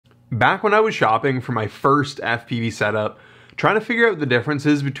Back when I was shopping for my first FPV setup, trying to figure out the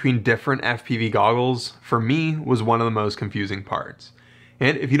differences between different FPV goggles, for me, was one of the most confusing parts.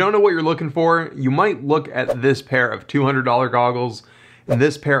 And if you don't know what you're looking for, you might look at this pair of $200 goggles and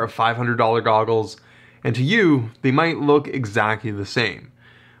this pair of $500 goggles, and to you, they might look exactly the same.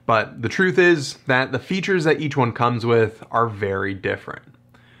 But the truth is that the features that each one comes with are very different.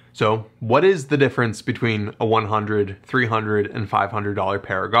 So what is the difference between a $100, $300, and $500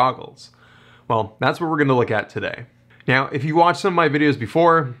 pair of goggles? Well, that's what we're going to look at today. Now, if you watched some of my videos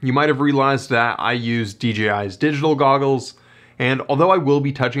before, you might have realized that I use DJI's digital goggles, and although I will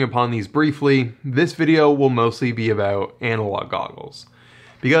be touching upon these briefly, this video will mostly be about analog goggles.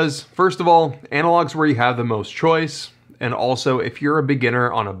 Because, first of all, analog's where you have the most choice, and also if you're a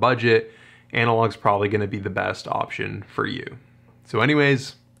beginner on a budget, analog's probably going to be the best option for you. So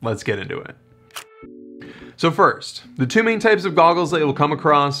anyways, let's get into it. So first, the two main types of goggles that you'll come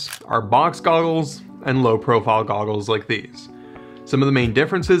across are box goggles and low profile goggles like these. Some of the main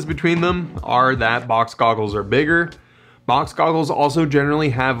differences between them are that box goggles are bigger. Box goggles also generally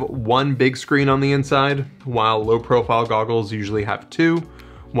have one big screen on the inside, while low profile goggles usually have two,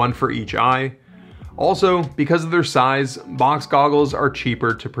 one for each eye. Also, because of their size, box goggles are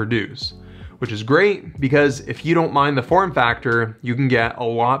cheaper to produce, which is great because if you don't mind the form factor, you can get a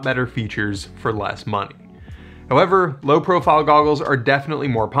lot better features for less money. However, low profile goggles are definitely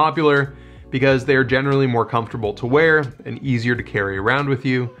more popular because they are generally more comfortable to wear and easier to carry around with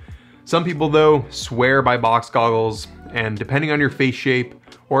you. Some people though swear by box goggles, and depending on your face shape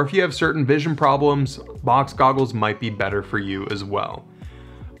or if you have certain vision problems, box goggles might be better for you as well.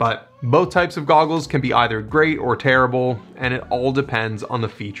 But both types of goggles can be either great or terrible, and it all depends on the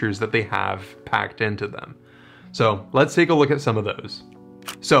features that they have packed into them. So let's take a look at some of those.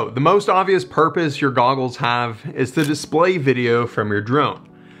 So the most obvious purpose your goggles have is to display video from your drone.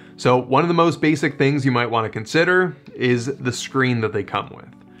 So one of the most basic things you might want to consider is the screen that they come with.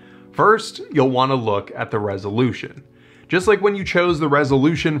 First, you'll want to look at the resolution. Just like when you chose the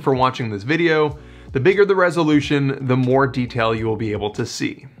resolution for watching this video, the bigger the resolution, the more detail you will be able to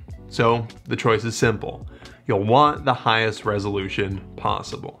see. So the choice is simple. You'll want the highest resolution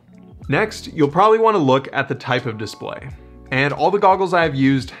possible. Next, you'll probably want to look at the type of display. And all the goggles I have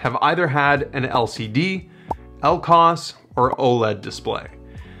used have either had an LCD, LCOS, or OLED display.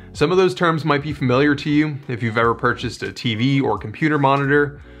 Some of those terms might be familiar to you if you've ever purchased a TV or computer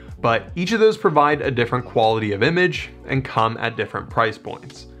monitor, but each of those provide a different quality of image and come at different price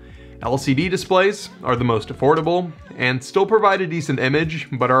points. LCD displays are the most affordable and still provide a decent image,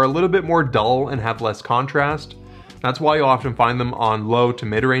 but are a little bit more dull and have less contrast. That's why you often find them on low to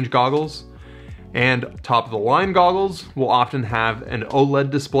mid-range goggles. And top of the line goggles will often have an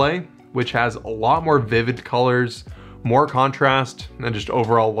OLED display, which has a lot more vivid colors, more contrast, and just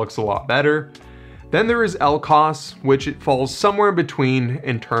overall looks a lot better. Then there is LCOS, which it falls somewhere in between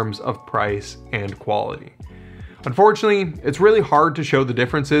in terms of price and quality. Unfortunately, it's really hard to show the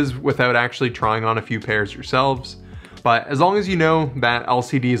differences without actually trying on a few pairs yourselves, but as long as you know that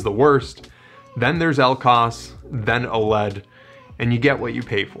LCD is the worst, then there's LCOS, then OLED, and you get what you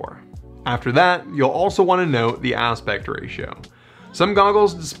pay for. After that, you'll also want to note the aspect ratio. Some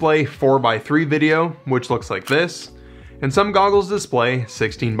goggles display 4:3 video, which looks like this, and some goggles display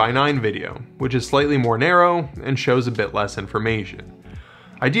 16:9 video, which is slightly more narrow and shows a bit less information.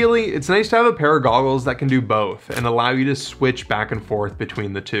 Ideally, it's nice to have a pair of goggles that can do both and allow you to switch back and forth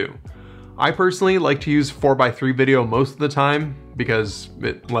between the two. I personally like to use 4:3 video most of the time because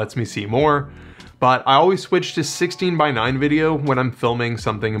it lets me see more, but I always switch to 16:9 video when I'm filming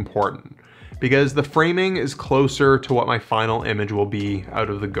something important, because the framing is closer to what my final image will be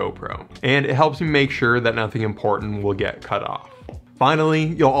out of the GoPro, and it helps me make sure that nothing important will get cut off.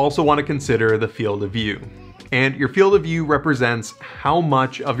 Finally, you'll also want to consider the field of view. And your field of view represents how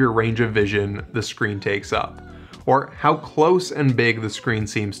much of your range of vision the screen takes up, or how close and big the screen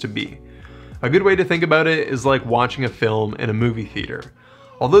seems to be. A good way to think about it is like watching a film in a movie theater.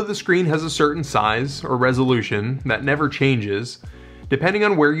 Although the screen has a certain size or resolution that never changes, depending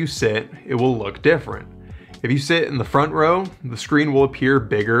on where you sit, it will look different. If you sit in the front row, the screen will appear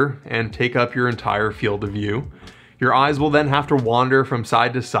bigger and take up your entire field of view. Your eyes will then have to wander from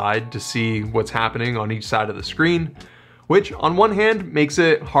side to side to see what's happening on each side of the screen, which on one hand makes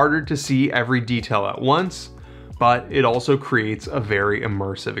it harder to see every detail at once, but it also creates a very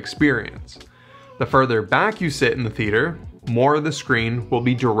immersive experience. The further back you sit in the theater, more of the screen will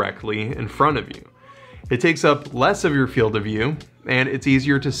be directly in front of you. It takes up less of your field of view, and it's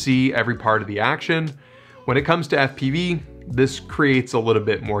easier to see every part of the action. When it comes to FPV, this creates a little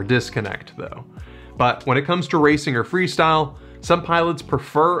bit more disconnect though. But when it comes to racing or freestyle, Some pilots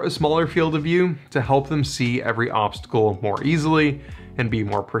prefer a smaller field of view to help them see every obstacle more easily and be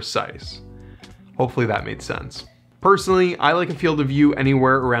more precise. Hopefully that made sense. Personally, I like a field of view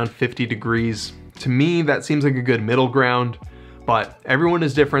anywhere around 50 degrees. To me, that seems like a good middle ground, but everyone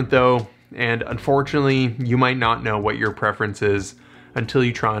is different though, and unfortunately, you might not know what your preference is until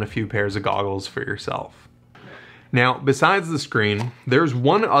you try on a few pairs of goggles for yourself. Now, besides the screen, there's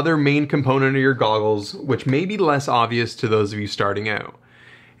one other main component of your goggles which may be less obvious to those of you starting out,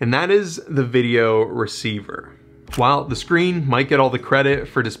 and that is the video receiver. While the screen might get all the credit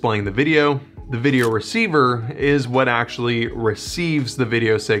for displaying the video receiver is what actually receives the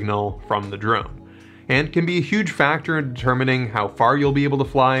video signal from the drone, and can be a huge factor in determining how far you'll be able to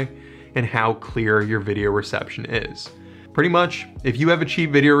fly and how clear your video reception is. Pretty much, if you have a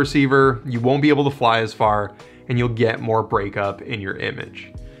cheap video receiver, you won't be able to fly as far and you'll get more breakup in your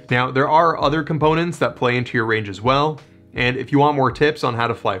image. Now, there are other components that play into your range as well, and if you want more tips on how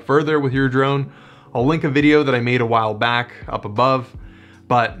to fly further with your drone, I'll link a video that I made a while back up above,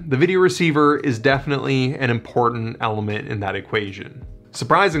 but the video receiver is definitely an important element in that equation.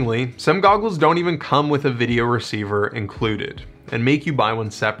 Surprisingly, some goggles don't even come with a video receiver included and make you buy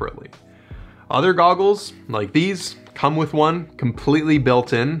one separately. Other goggles, like these, come with one completely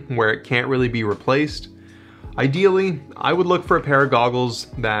built in where it can't really be replaced. Ideally, I would look for a pair of goggles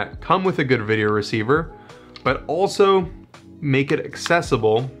that come with a good video receiver, but also make it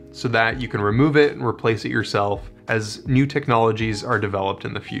accessible so that you can remove it and replace it yourself as new technologies are developed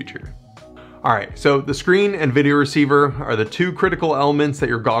in the future. All right, so the screen and video receiver are the two critical elements that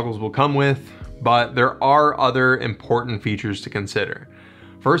your goggles will come with, but there are other important features to consider.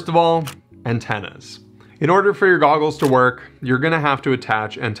 First of all, antennas. In order for your goggles to work, you're gonna have to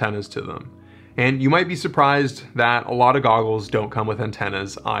attach antennas to them. And you might be surprised that a lot of goggles don't come with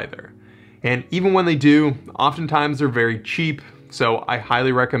antennas either. And even when they do, oftentimes they're very cheap, so I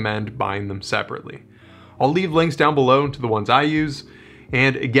highly recommend buying them separately. I'll leave links down below to the ones I use.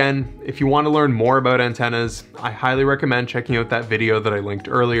 And again, if you want to learn more about antennas, I highly recommend checking out that video that I linked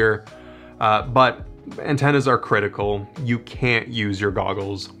earlier. But antennas are critical. You can't use your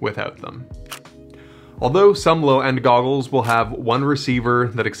goggles without them. Although some low-end goggles will have one receiver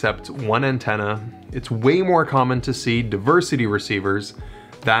that accepts one antenna, it's way more common to see diversity receivers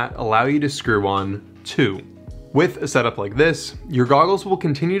that allow you to screw on two. With a setup like this, your goggles will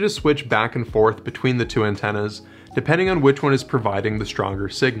continue to switch back and forth between the two antennas depending on which one is providing the stronger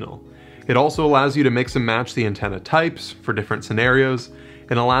signal. It also allows you to mix and match the antenna types for different scenarios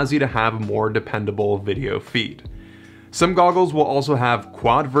and allows you to have a more dependable video feed. Some goggles will also have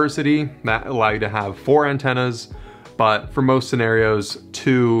quadversity that allow you to have 4 antennas, but for most scenarios,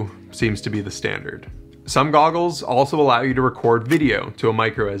 2 seems to be the standard. Some goggles also allow you to record video to a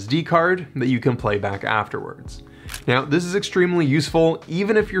micro SD card that you can play back afterwards. Now, this is extremely useful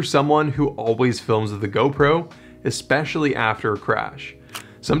even if you're someone who always films with the GoPro, especially after a crash.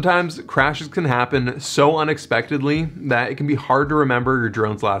 Sometimes crashes can happen so unexpectedly that it can be hard to remember your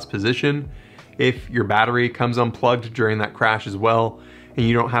drone's last position. If your battery comes unplugged during that crash as well, and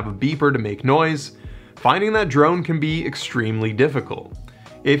you don't have a beeper to make noise, finding that drone can be extremely difficult.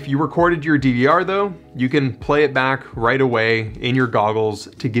 If you recorded your DVR though, you can play it back right away in your goggles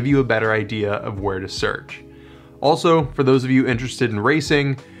to give you a better idea of where to search. Also, for those of you interested in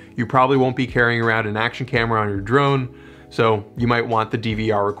racing, you probably won't be carrying around an action camera on your drone, so you might want the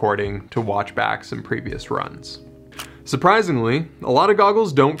DVR recording to watch back some previous runs. Surprisingly, a lot of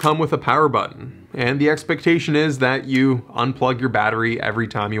goggles don't come with a power button, and the expectation is that you unplug your battery every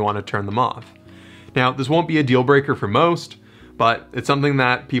time you want to turn them off. Now, this won't be a deal breaker for most, but it's something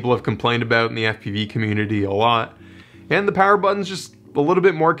that people have complained about in the FPV community a lot, and the power button's just a little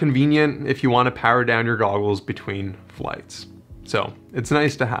bit more convenient if you want to power down your goggles between flights. So, it's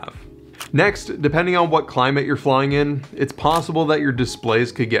nice to have. Next, depending on what climate you're flying in, it's possible that your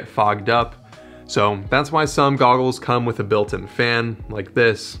displays could get fogged up. So that's why some goggles come with a built-in fan like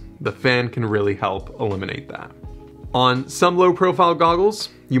this. The fan can really help eliminate that. On some low-profile goggles,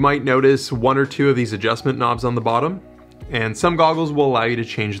 you might notice 1 or 2 of these adjustment knobs on the bottom, and some goggles will allow you to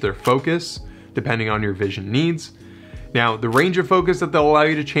change their focus depending on your vision needs. Now, the range of focus that they'll allow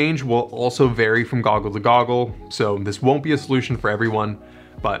you to change will also vary from goggle to goggle, so this won't be a solution for everyone,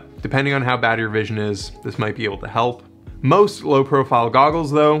 but depending on how bad your vision is, this might be able to help. Most low-profile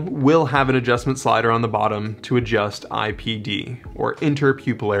goggles, though, will have an adjustment slider on the bottom to adjust IPD, or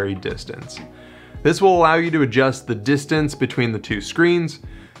interpupillary distance. This will allow you to adjust the distance between the 2 screens,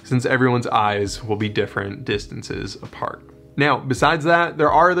 since everyone's eyes will be different distances apart. Now, besides that,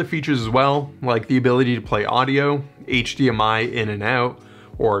 there are other features as well, like the ability to play audio, HDMI in and out,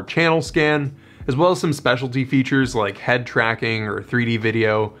 or channel scan, as well as some specialty features like head tracking or 3D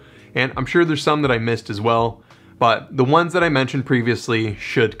video, and I'm sure there's some that I missed as well, but the ones that I mentioned previously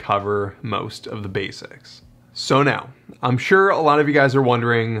should cover most of the basics. So now, I'm sure a lot of you guys are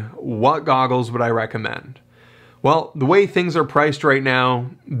wondering, what goggles would I recommend? Well, the way things are priced right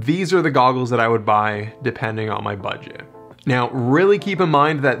now, these are the goggles that I would buy depending on my budget. Now, really keep in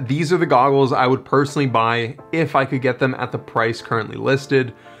mind that these are the goggles I would personally buy if I could get them at the price currently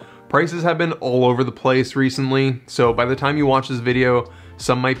listed. Prices have been all over the place recently, so by the time you watch this video,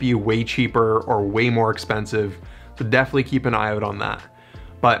 some might be way cheaper or way more expensive, so definitely keep an eye out on that.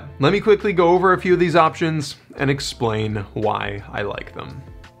 But let me quickly go over a few of these options and explain why I like them.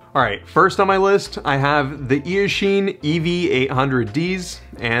 All right, first on my list, I have the Eachine EV800Ds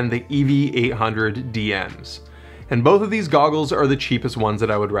and the EV800DMs. And both of these goggles are the cheapest ones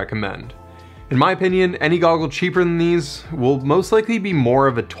that I would recommend. In my opinion, any goggle cheaper than these will most likely be more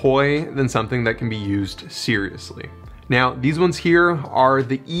of a toy than something that can be used seriously. Now, these ones here are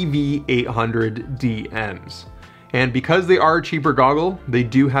the EV800DMs. And because they are a cheaper goggle, they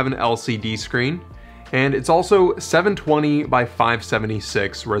do have an LCD screen, and it's also 720 by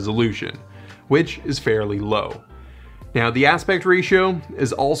 576 resolution, which is fairly low. Now, the aspect ratio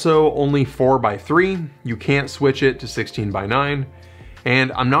is also only 4:3. You can't switch it to 16:9.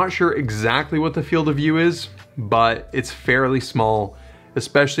 And I'm not sure exactly what the field of view is, but it's fairly small,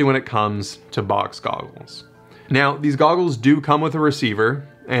 especially when it comes to box goggles. Now, these goggles do come with a receiver,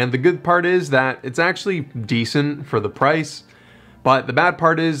 and the good part is that it's actually decent for the price, but the bad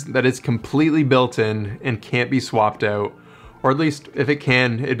part is that it's completely built in and can't be swapped out, or at least if it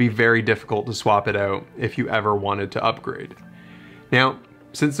can, it'd be very difficult to swap it out if you ever wanted to upgrade. Now,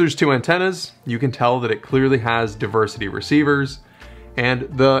 since there's two antennas, you can tell that it clearly has diversity receivers, and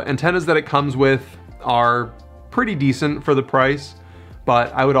the antennas that it comes with are pretty decent for the price,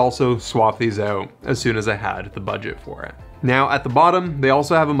 but I would also swap these out as soon as I had the budget for it. Now at the bottom, they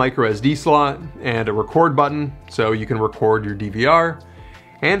also have a micro SD slot and a record button, so you can record your DVR.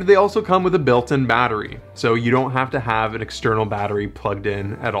 And they also come with a built-in battery, so you don't have to have an external battery plugged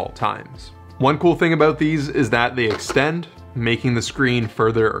in at all times. One cool thing about these is that they extend, making the screen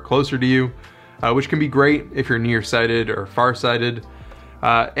further or closer to you, which can be great if you're nearsighted or farsighted.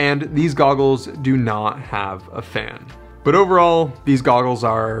 And these goggles do not have a fan. But overall, these goggles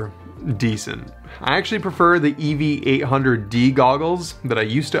are decent. I actually prefer the EV800D goggles that I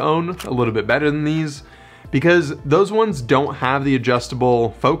used to own a little bit better than these, because those ones don't have the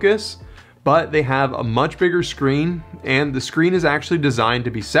adjustable focus, but they have a much bigger screen, and the screen is actually designed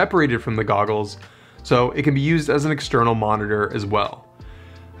to be separated from the goggles, so it can be used as an external monitor as well.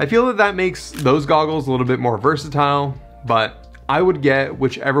 I feel that that makes those goggles a little bit more versatile, but I would get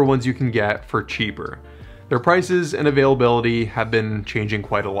whichever ones you can get for cheaper. Their prices and availability have been changing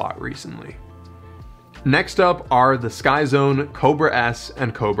quite a lot recently. Next up are the SkyZone Cobra S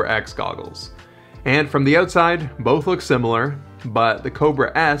and Cobra X goggles. And from the outside, both look similar, but the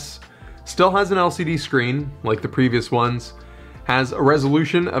Cobra S still has an LCD screen, like the previous ones, has a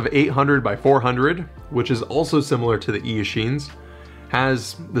resolution of 800 by 400, which is also similar to the Eachines,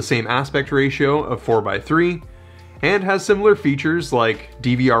 has the same aspect ratio of 4:3, and has similar features like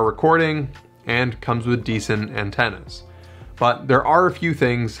DVR recording, and comes with decent antennas. But there are a few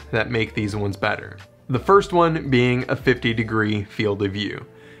things that make these ones better. The first one being a 50-degree field of view.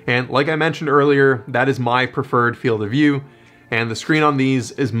 And like I mentioned earlier, that is my preferred field of view, and the screen on these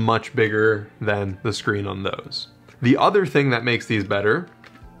is much bigger than the screen on those. The other thing that makes these better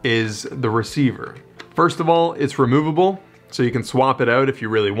is the receiver. First of all, it's removable, so you can swap it out if you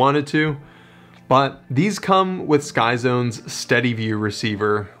really wanted to, but these come with SkyZone's Steady View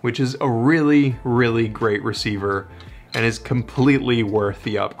receiver, which is a really, really great receiver and is completely worth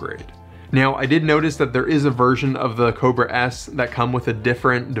the upgrade. Now, I did notice that there is a version of the Cobra S that come with a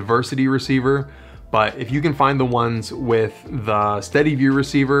different diversity receiver, but if you can find the ones with the Steady View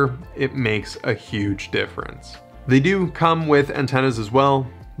receiver, it makes a huge difference. They do come with antennas as well,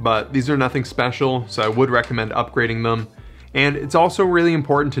 but these are nothing special, so I would recommend upgrading them. And it's also really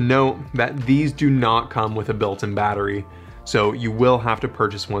important to note that these do not come with a built-in battery, so you will have to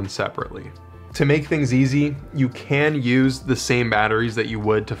purchase one separately. To make things easy, you can use the same batteries that you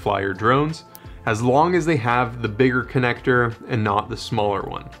would to fly your drones, as long as they have the bigger connector and not the smaller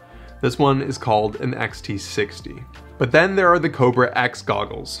one. This one is called an XT60. But then there are the Cobra X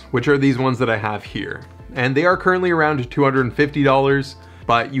goggles, which are these ones that I have here. And they are currently around $250,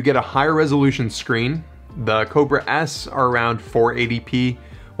 but you get a higher resolution screen. The Cobra S are around 480p,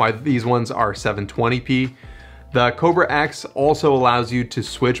 while these ones are 720p. The Cobra X also allows you to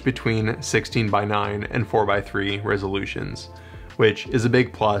switch between 16:9 and 4:3 resolutions, which is a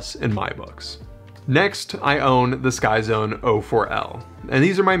big plus in my books. Next, I own the SkyZone 04L, and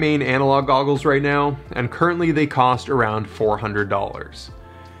these are my main analog goggles right now, and currently they cost around $400.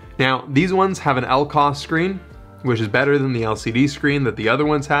 Now, these ones have an LCOS screen, which is better than the LCD screen that the other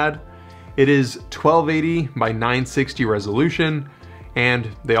ones had. It is 1280 by 960 resolution, and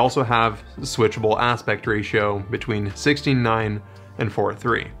they also have a switchable aspect ratio between 16:9 and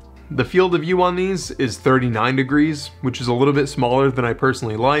 4:3. The field of view on these is 39 degrees, which is a little bit smaller than I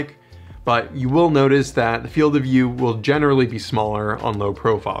personally like, but you will notice that the field of view will generally be smaller on low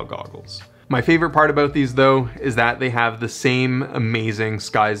profile goggles. My favorite part about these though is that they have the same amazing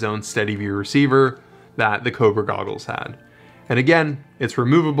SkyZone steady view receiver that the Cobra goggles had. And again, it's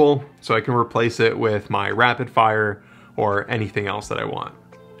removable, so I can replace it with my rapid fire or anything else that I want.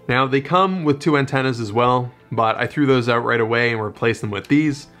 Now they come with 2 antennas as well, but I threw those out right away and replaced them with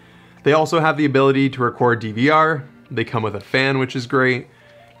these. They also have the ability to record DVR, they come with a fan, which is great,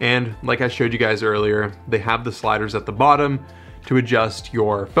 and like I showed you guys earlier, they have the sliders at the bottom to adjust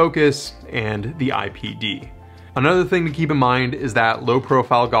your focus and the IPD. Another thing to keep in mind is that low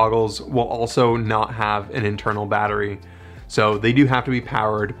profile goggles will also not have an internal battery, so they do have to be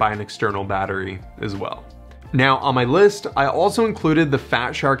powered by an external battery as well. Now on my list, I also included the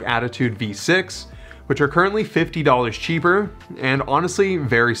Fat Shark Attitude V6, which are currently $50 cheaper, and honestly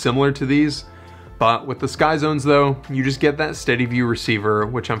very similar to these. But with the SkyZones though, you just get that steady view receiver,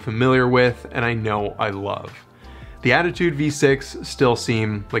 which I'm familiar with and I know I love. The Attitude V6 still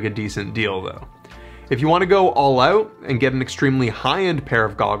seem like a decent deal though. If you want to go all out and get an extremely high-end pair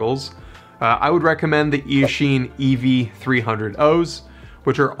of goggles, I would recommend the Eachine EV300Os,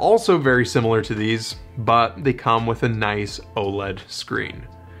 which are also very similar to these, but they come with a nice OLED screen.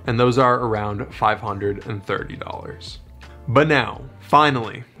 And those are around $530. But now,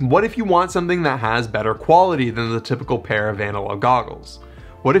 finally, what if you want something that has better quality than the typical pair of analog goggles?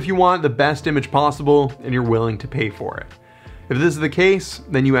 What if you want the best image possible and you're willing to pay for it? If this is the case,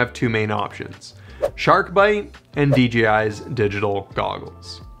 then you have 2 main options: SharkBite and DJI's digital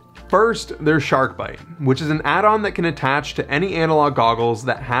goggles. First, there's SharkBite, which is an add-on that can attach to any analog goggles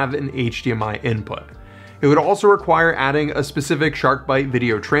that have an HDMI input. It would also require adding a specific SharkBite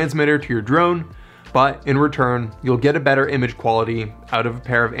video transmitter to your drone, but in return, you'll get a better image quality out of a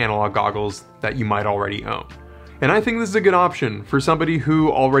pair of analog goggles that you might already own. And I think this is a good option for somebody who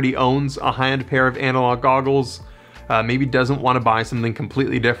already owns a high-end pair of analog goggles, maybe doesn't want to buy something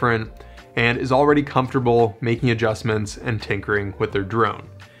completely different, and is already comfortable making adjustments and tinkering with their drone.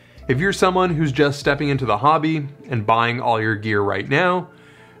 If you're someone who's just stepping into the hobby and buying all your gear right now,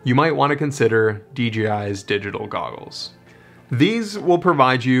 you might want to consider DJI's digital goggles. These will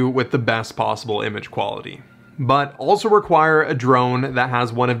provide you with the best possible image quality, but also require a drone that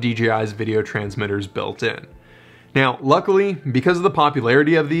has one of DJI's video transmitters built in. Now, luckily, because of the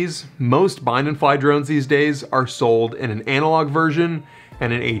popularity of these, most bind and fly drones these days are sold in an analog version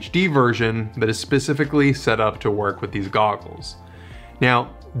and an HD version that is specifically set up to work with these goggles.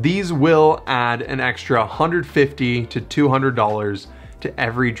 Now, these will add an extra $150 to $200 to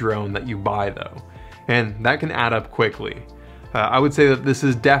every drone that you buy though, and that can add up quickly. I would say that this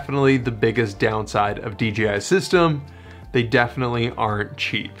is definitely the biggest downside of DJI's system. They definitely aren't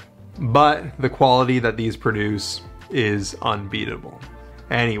cheap, but the quality that these produce is unbeatable.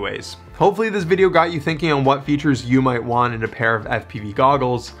 Anyways, hopefully this video got you thinking on what features you might want in a pair of FPV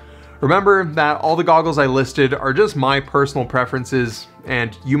goggles. Remember that all the goggles I listed are just my personal preferences,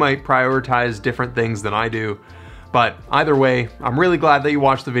 and you might prioritize different things than I do. But either way, I'm really glad that you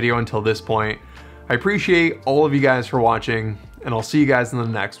watched the video until this point. I appreciate all of you guys for watching, and I'll see you guys in the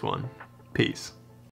next one. Peace.